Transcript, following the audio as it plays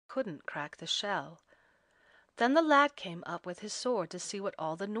couldn't crack the shell. Then the lad came up with his sword to see what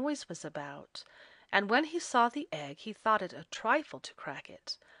all the noise was about, and when he saw the egg he thought it a trifle to crack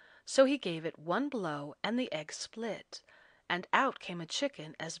it. So he gave it one blow, and the egg split, and out came a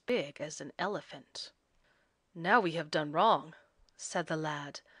chicken as big as an elephant. "Now we have done wrong," said the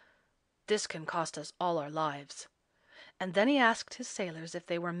lad. "This can cost us all our lives." And then he asked his sailors if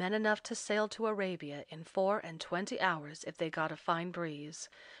they were men enough to sail to Arabia in 24 hours if they got a fine breeze.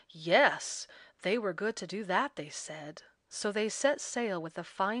 Yes, they were good to do that, they said. So they set sail with a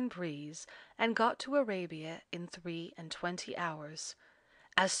fine breeze, and got to Arabia in 23 hours.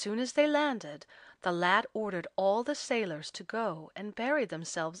 As soon as they landed, the lad ordered all the sailors to go and bury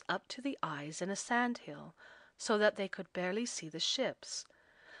themselves up to the eyes in a sandhill, so that they could barely see the ships.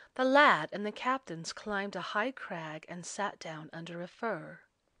 The lad and the captains climbed a high crag and sat down under a fir.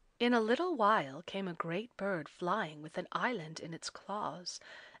 In a little while came a great bird flying with an island in its claws,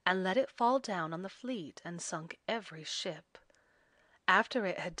 and let it fall down on the fleet and sunk every ship. After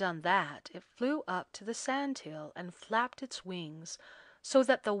it had done that, it flew up to the sandhill and flapped its wings, so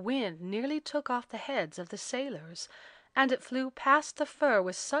that the wind nearly took off the heads of the sailors, and it flew past the fir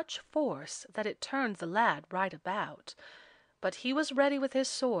with such force that it turned the lad right about. But he was ready with his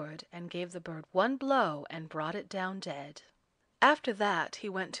sword, and gave the bird one blow and brought it down dead. After that he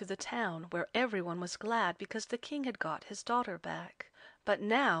went to the town, where everyone was glad because the king had got his daughter back. But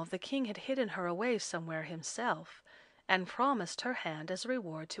now the king had hidden her away somewhere himself, and promised her hand as a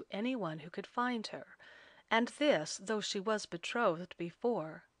reward to any one who could find her, and this though she was betrothed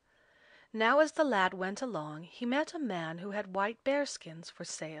before. Now as the lad went along he met a man who had white bearskins for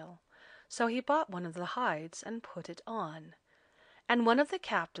sale, so he bought one of the hides and put it on. And one of the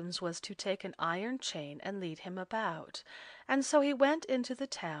captains was to take an iron chain and lead him about, and so he went into the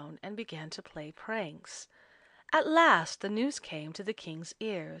town and began to play pranks. At last the news came to the king's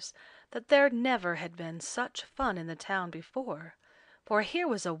ears that there never had been such fun in the town before, for here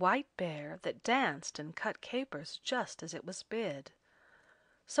was a white bear that danced and cut capers just as it was bid.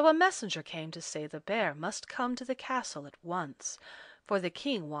 So a messenger came to say the bear must come to the castle at once, for the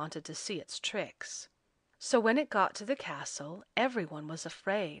king wanted to see its tricks. So when it got to the castle, everyone was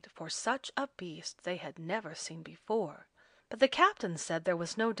afraid, for such a beast they had never seen before. But the captain said there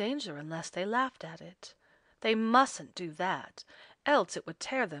was no danger unless they laughed at it. They mustn't do that, else it would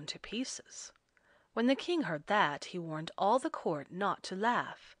tear them to pieces. When the king heard that, he warned all the court not to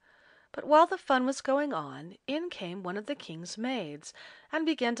laugh. But while the fun was going on, in came one of the king's maids, and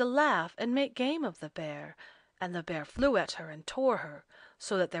began to laugh and make game of the bear, and the bear flew at her and tore her,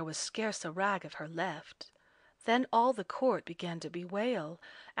 so that there was scarce a rag of her left. Then all the court began to bewail,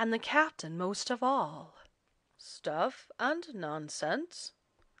 and the captain most of all. "Stuff and nonsense,"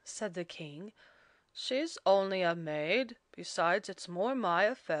 said the king. "She's only a maid, besides it's more my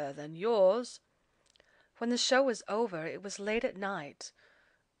affair than yours." When the show was over it was late at night.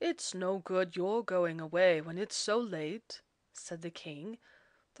 "It's no good your going away when it's so late," said the king.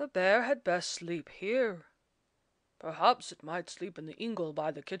 "The bear had best sleep here." "Perhaps it might sleep in the ingle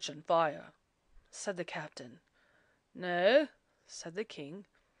by the kitchen fire," said the captain. "Nay," said the king,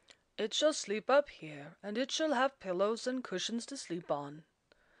 "it shall sleep up here, and it shall have pillows and cushions to sleep on."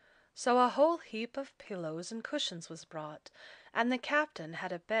 So a whole heap of pillows and cushions was brought, and the captain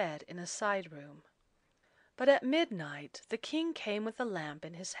had a bed in a side room. But at midnight the king came with a lamp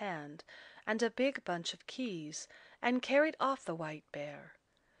in his hand, and a big bunch of keys, and carried off the white bear.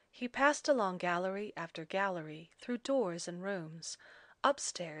 He passed along gallery after gallery, through doors and rooms,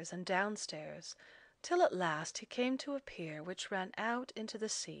 upstairs and downstairs, till at last he came to a pier which ran out into the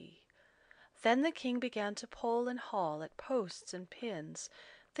sea. Then the king began to pull and haul at posts and pins,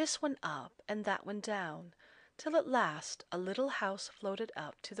 this one up and that one down, till at last a little house floated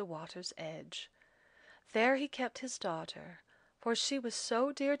up to the water's edge. There he kept his daughter, for she was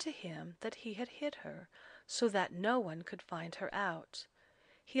so dear to him that he had hid her, so that no one could find her out.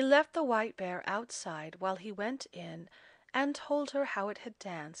 He left the white bear outside while he went in and told her how it had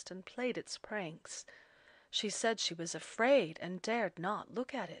danced and played its pranks. She said she was afraid and dared not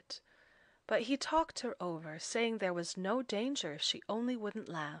look at it. But he talked her over, saying there was no danger if she only wouldn't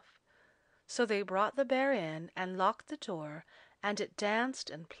laugh. So they brought the bear in and locked the door, and it danced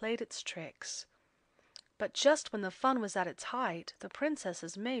and played its tricks. But just when the fun was at its height, the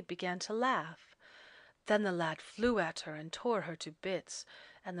princess's maid began to laugh. Then the lad flew at her and tore her to bits,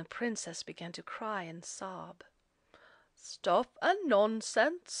 and the princess began to cry and sob. "Stuff and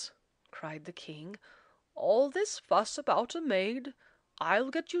nonsense!" cried the king. "All this fuss about a maid!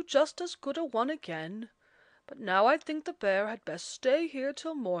 I'll get you just as good a one again. But now I think the bear had best stay here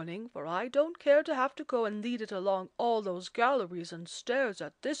till morning, for I don't care to have to go and lead it along all those galleries and stairs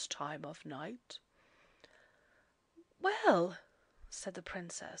at this time of night." "Well," said the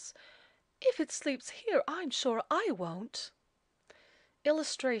Princess, "if it sleeps here, I'm sure I won't."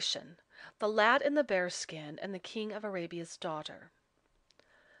 Illustration: The Lad in the Bearskin and the King of Arabia's Daughter.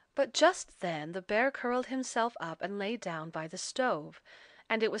 But just then the bear curled himself up and lay down by the stove,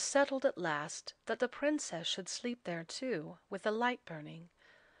 and it was settled at last that the Princess should sleep there too, with the light burning.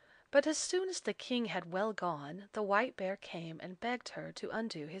 But as soon as the King had well gone, the white bear came and begged her to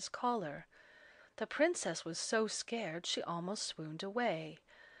undo his collar. The Princess was so scared she almost swooned away.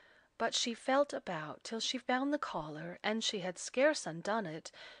 But she felt about till she found the collar, and she had scarce undone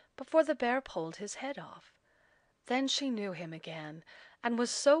it before the bear pulled his head off. Then she knew him again, and was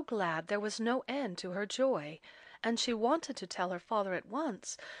so glad there was no end to her joy, and she wanted to tell her father at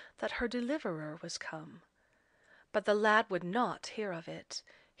once that her deliverer was come. But the lad would not hear of it.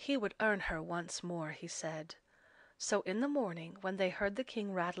 He would earn her once more, he said. So in the morning, when they heard the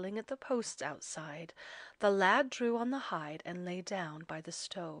King rattling at the posts outside, the lad drew on the hide and lay down by the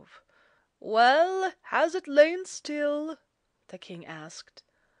stove. "Well, has it lain still?" the King asked.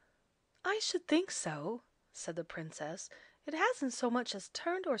 "I should think so," said the Princess. "It hasn't so much as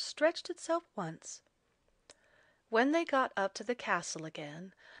turned or stretched itself once." When they got up to the castle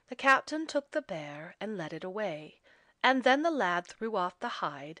again, the captain took the bear and led it away, and then the lad threw off the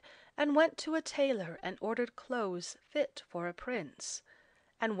hide and went to a tailor and ordered clothes fit for a prince.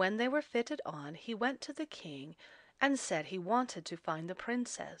 And when they were fitted on, he went to the King and said he wanted to find the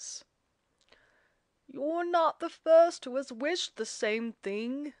Princess. "You're not the first who has wished the same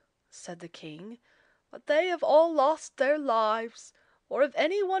thing," said the King, "but they have all lost their lives, or if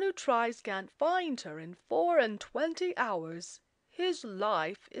any one who tries can't find her in 24 hours, his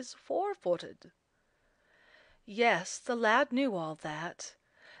life is forfeited." Yes, the lad knew all that.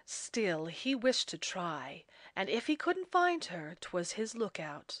 Still he wished to try, and if he couldn't find her, 'twas his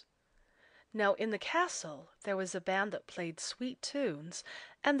lookout. Now in the castle there was a band that played sweet tunes,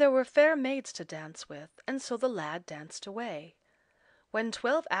 and there were fair maids to dance with, and so the lad danced away. When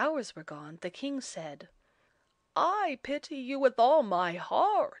 12 hours were gone, the King said, "I pity you with all my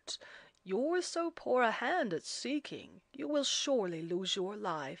heart. You're so poor a hand at seeking, you will surely lose your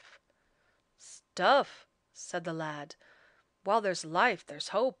life." "Stuff!" said the lad. "While there's life there's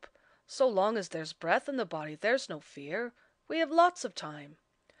hope. So long as there's breath in the body there's no fear. We have lots of time."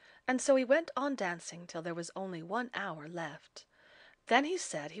 And so he went on dancing till there was only 1 hour left. Then he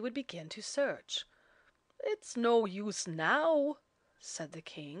said he would begin to search. "It's no use now," said the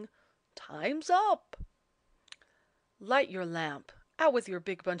King. "Time's up." "Light your lamp. Out with your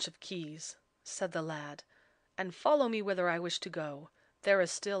big bunch of keys," said the lad, "and follow me whither I wish to go. There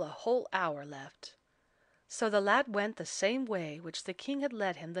is still a whole hour left." So the lad went the same way which the King had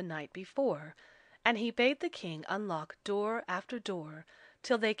led him the night before, and he bade the King unlock door after door,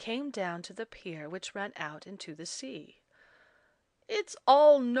 till they came down to the pier which ran out into the sea. "It's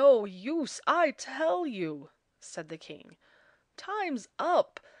all no use, I tell you," said the King. "Time's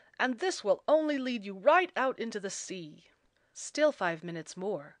up, and this will only lead you right out into the sea." "Still 5 minutes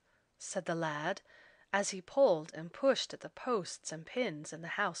more," said the lad, as he pulled and pushed at the posts and pins, and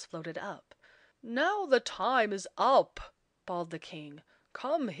the house floated up. "Now the time is up," bawled the King.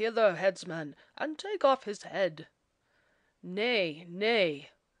 "Come hither, headsman, and take off his head." "Nay, nay,"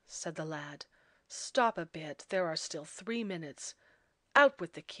 said the lad. "Stop a bit, there are still 3 minutes. Out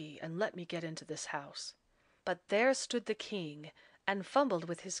with the key, and let me get into this house." But there stood the King, and fumbled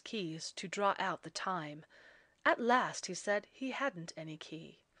with his keys to draw out the time. At last he said he hadn't any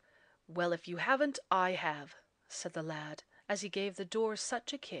key. "Well, if you haven't, I have," said the lad, as he gave the door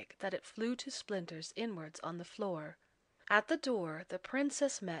such a kick that it flew to splinters inwards on the floor. At the door the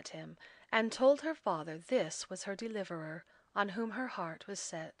Princess met him, and told her father this was her deliverer, on whom her heart was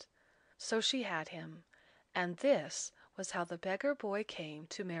set. So she had him, and this was how the beggar boy came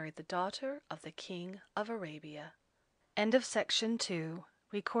to marry the daughter of the King of Arabia. End of section 2.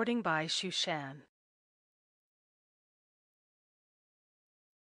 Recording by Shushan.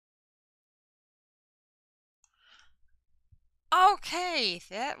 Okay,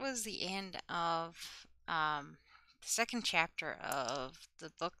 that was the end of the second chapter of the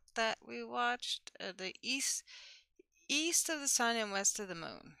book that we watched, the East of the Sun and West of the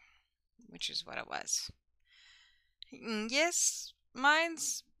Moon, which is what it was. Yes,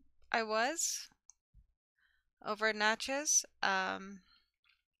 I was over at Natchez. I'm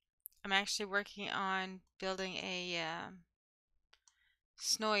actually working on building a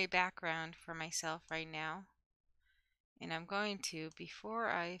snowy background for myself right now. And I'm going to, before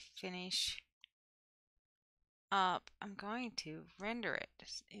I finish up, I'm going to render it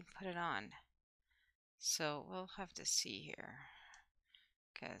and put it on. So we'll have to see here,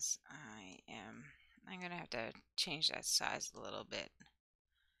 because I'm gonna have to change that size a little bit.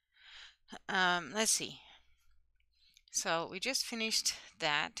 Let's see. So we just finished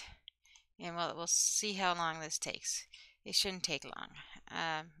that, and we'll see how long this takes. It shouldn't take long.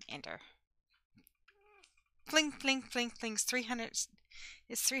 Enter. Blink, blink, blink, blink.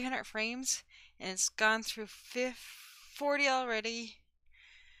 It's 300 frames, and it's gone through 40 already.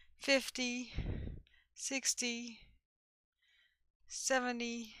 50, 60,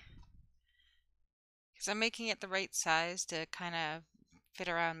 70. Because I'm making it the right size to kind of fit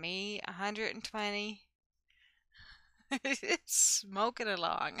around me. 120. It's smoking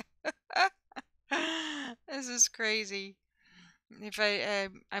along. This is crazy. If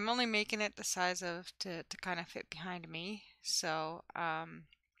I'm only making it the size of to kind of fit behind me. So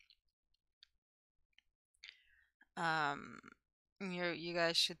you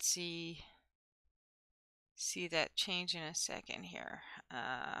guys should see that change in a second here.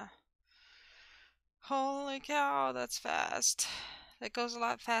 Holy cow, that's fast. That goes a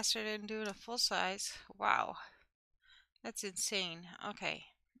lot faster than doing a full size. Wow. That's insane. Okay.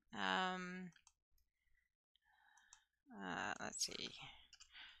 Let's see.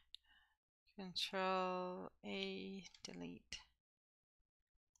 Control A, delete.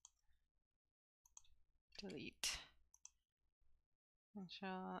 Delete.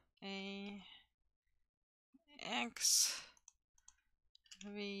 Control A, X,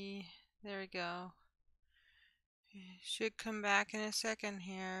 V. There we go. Should come back in a second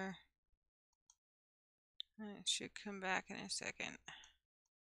here. It should come back in a second,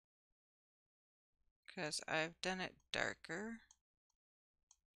 because I've done it darker.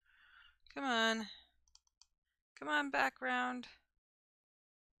 Come on. Come on, background.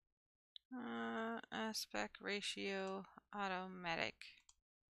 Aspect ratio, automatic.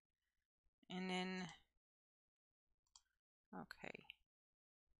 And then, okay.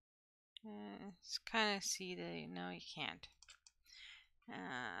 Let's kind of see the, no, you can't.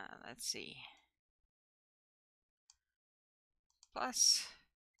 Let's see. Plus,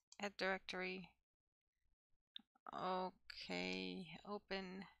 add directory. Okay,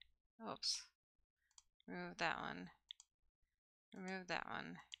 open. Oops. Remove that one. Remove that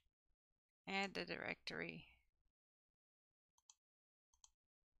one. Add the directory.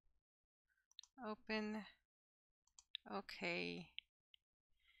 Open. Okay.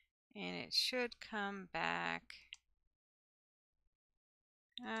 And it should come back.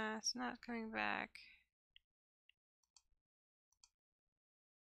 It's not coming back.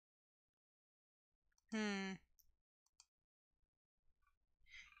 Can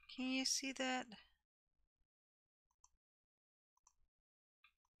you see that?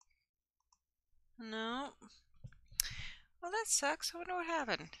 No. Well, that sucks. I wonder what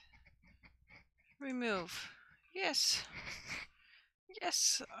happened. Remove. Yes.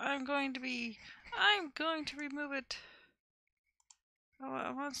 Yes, I'm going to remove it. Oh,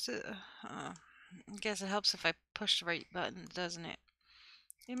 it wants to, I guess it helps if I push the right button, doesn't it?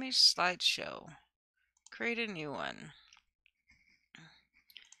 Image slideshow. Create a new one.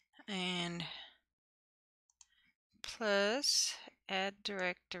 And plus add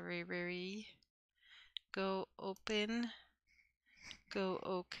directory. Go open. Go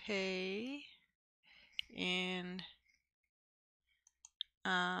OK. And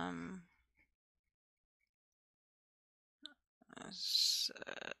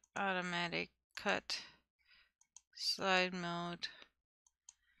automatic cut, slide mode,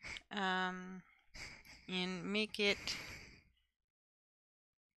 and make it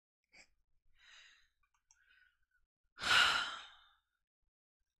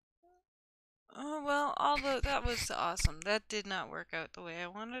oh well, that was awesome. That did not work out the way I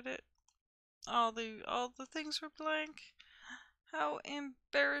wanted it. All the things were blank. How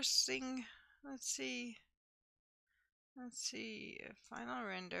embarrassing. Let's see. Final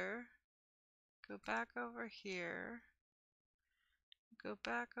render. Go back over here. Go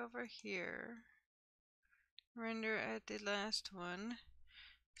back over here. Render at the last one.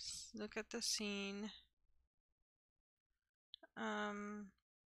 Look at the scene.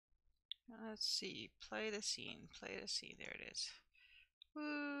 Let's see. Play the scene. Play the scene. There it is.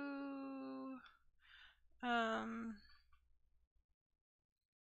 Woo.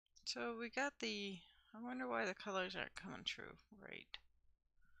 So we got the. I wonder why the colors aren't coming true. Right.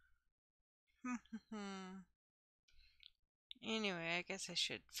 Anyway, I guess I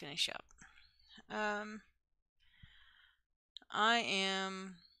should finish up. I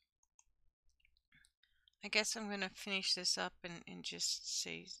guess I'm gonna finish this up and just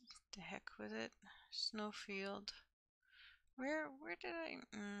say the heck with it. Snowfield. Where did I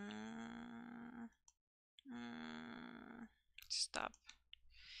stop?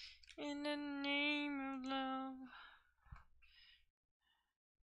 In the name of love.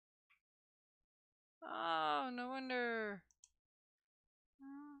 Oh, no wonder.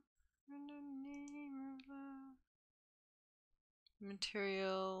 In the name of love.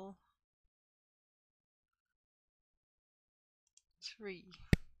 Material 3.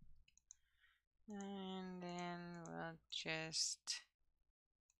 And then we'll just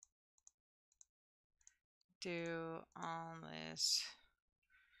do all this.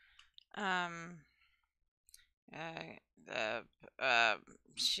 The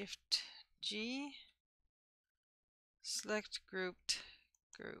Shift G, select grouped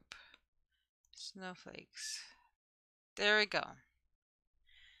group, snowflakes. There we go.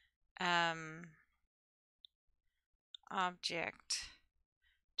 Object,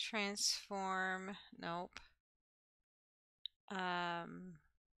 transform, nope.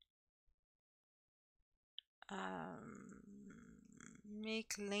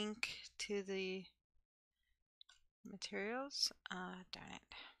 Make link to the materials. Darn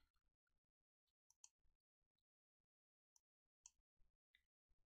it.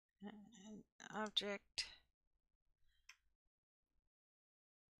 Object.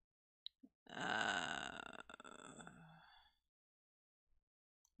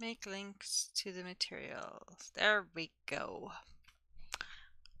 Make links to the materials. There we go.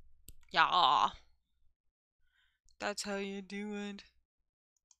 Yeah. That's how you do it.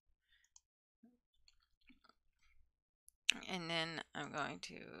 And then I'm going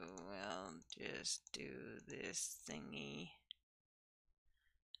to, well, just do this thingy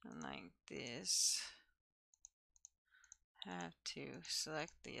like this. Have to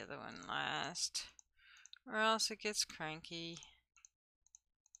select the other one last, or else it gets cranky.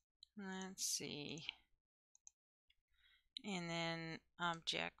 Let's see. And then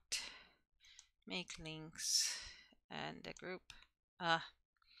object, make links, and a group.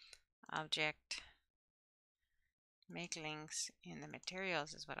 Object, make links in the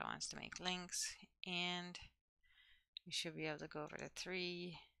materials is what I want to make links. And we should be able to go over to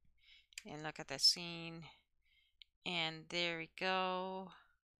 3 and look at the scene. And there we go.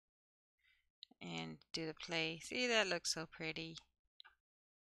 And do the play. See, that looks so pretty.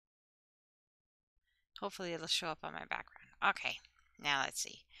 Hopefully it'll show up on my background. Okay, now let's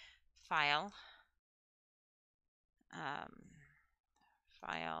see. File.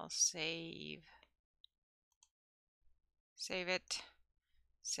 File, save. Save it.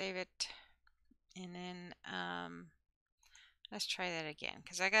 Save it. And then let's try that again,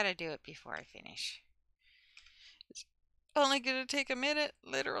 because I gotta do it before I finish. It's only gonna take a minute,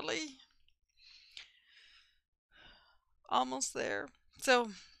 literally. Almost there.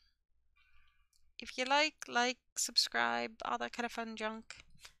 So if you like, subscribe, all that kind of fun junk.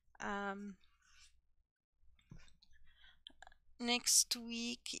 Next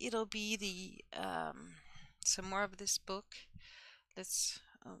week it'll be the some more of this book. Let's,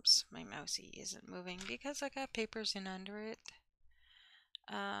 oops, my mousey isn't moving because I got papers in under it.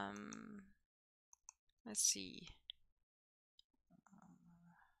 Let's see.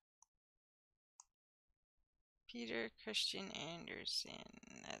 Peter Christian Andersen.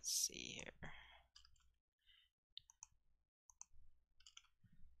 Let's see here.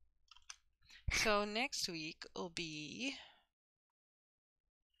 So next week will be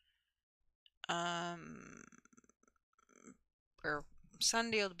or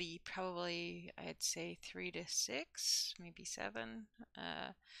Sunday will be probably, I'd say 3 to 6, maybe 7.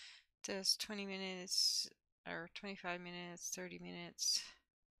 Just 20 minutes or 25 minutes, 30 minutes.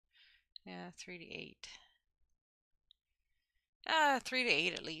 Yeah, 3 to 8. 3 to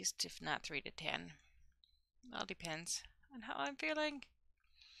 8 at least, if not 3 to 10. All depends on how I'm feeling.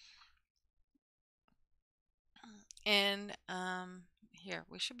 And here,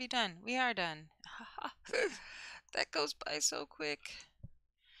 we should be done. We are done. That goes by so quick.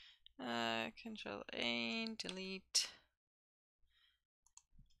 Control A, delete.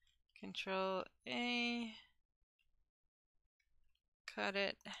 Control A, cut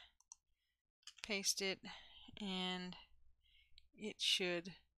it, paste it, and it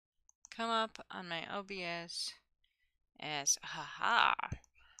should come up on my OBS as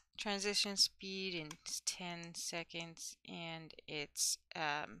transition speed in 10 seconds, and it's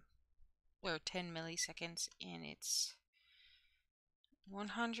or 10 milliseconds, and it's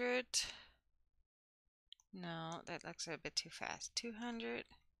 100. No, that looks a bit too fast. 200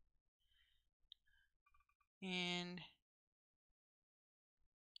 and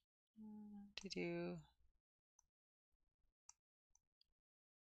to do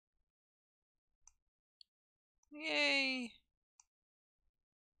Yay!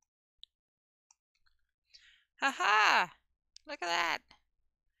 Haha! Look at that!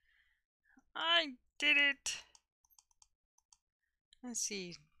 I did it! Let's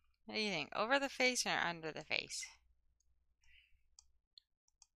see. What do you think? Over the face or under the face?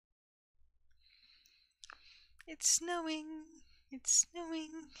 It's snowing. It's snowing.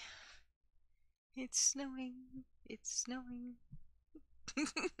 It's snowing. It's snowing.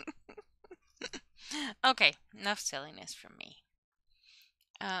 Okay, enough silliness from me.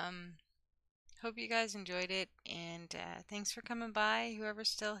 Hope you guys enjoyed it, and thanks for coming by, whoever's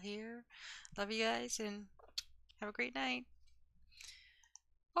still here. Love you guys, and have a great night.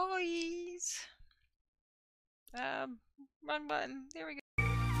 Boys! Wrong button. There we go.